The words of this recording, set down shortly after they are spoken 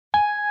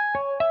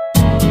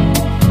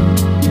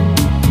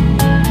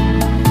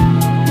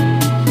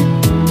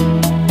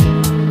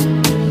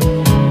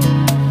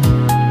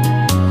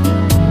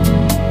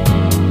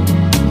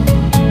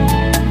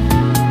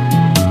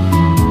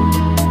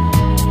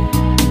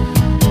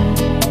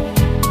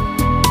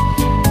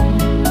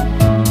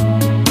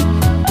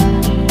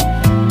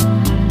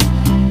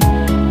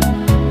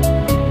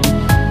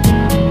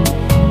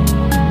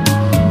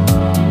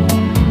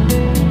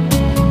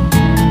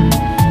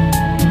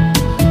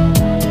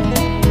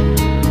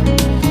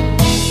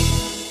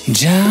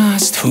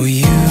Just for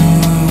you,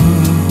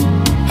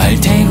 I'll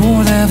take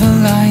whatever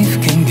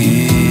life can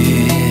give.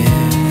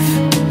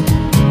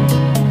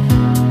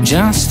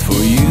 Just for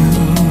you,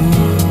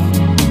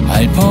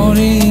 I'll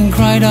party and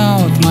cry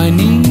out my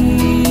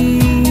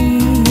need.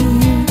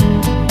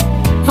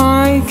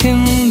 I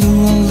can do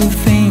all the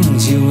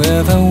things you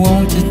ever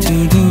wanted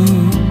to do.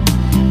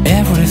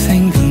 Every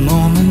single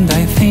moment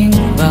I think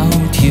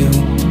about you.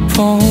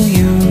 For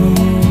you,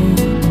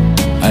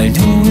 I'll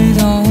do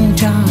it all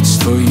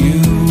just for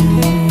you.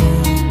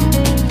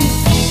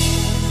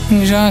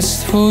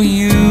 Just for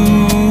you,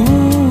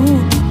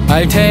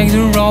 I'll take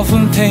the rough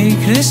and take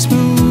the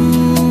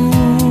smooth.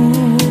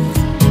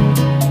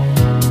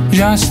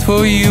 Just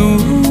for you,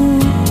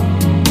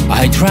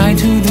 I try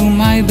to do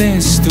my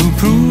best to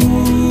prove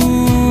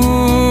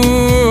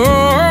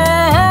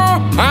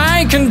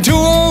I can do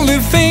all the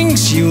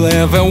things you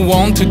ever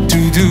wanted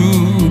to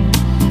do.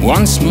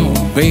 Once more,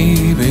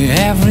 baby,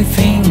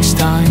 everything's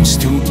times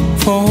two.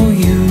 For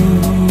you,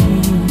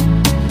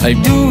 I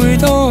do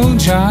it all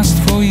just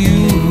for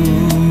you.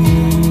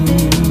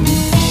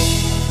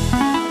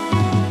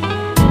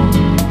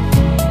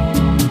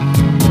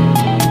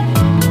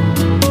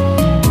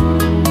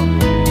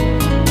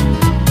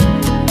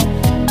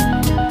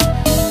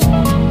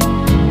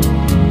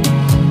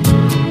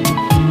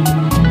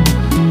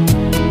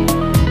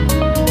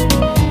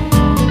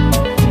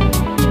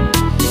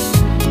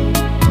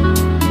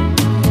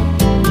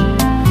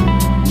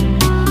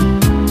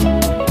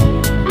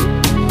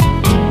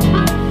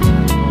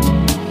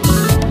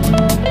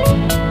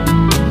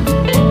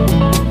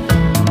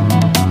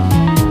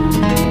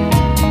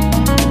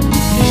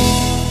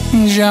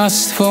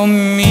 Just for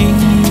me,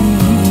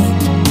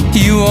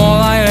 you all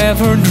I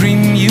ever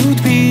dreamed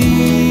you'd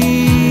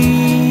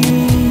be.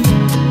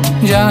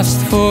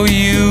 Just for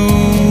you,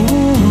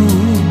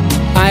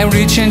 I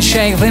reach and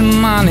shake the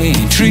money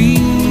tree.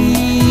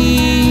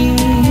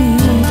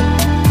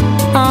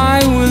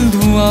 I will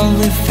do all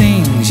the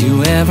things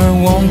you ever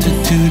wanted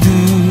to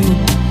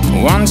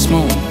do. Once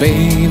more,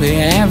 baby,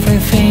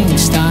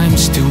 everything's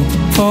times two.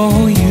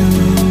 For you,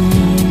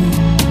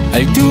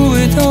 I'll do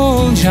it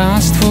all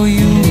just for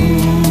you.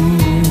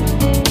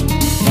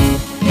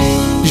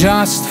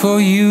 Just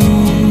for you,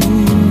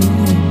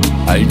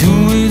 I'll do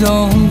it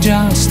all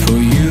just for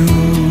you.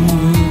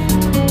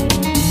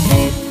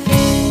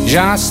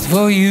 Just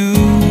for you,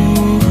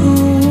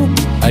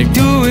 I'll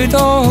do it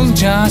all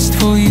just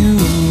for you.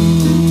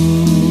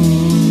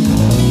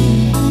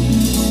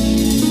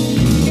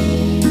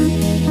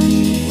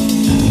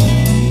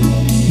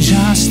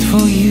 Just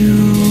for you.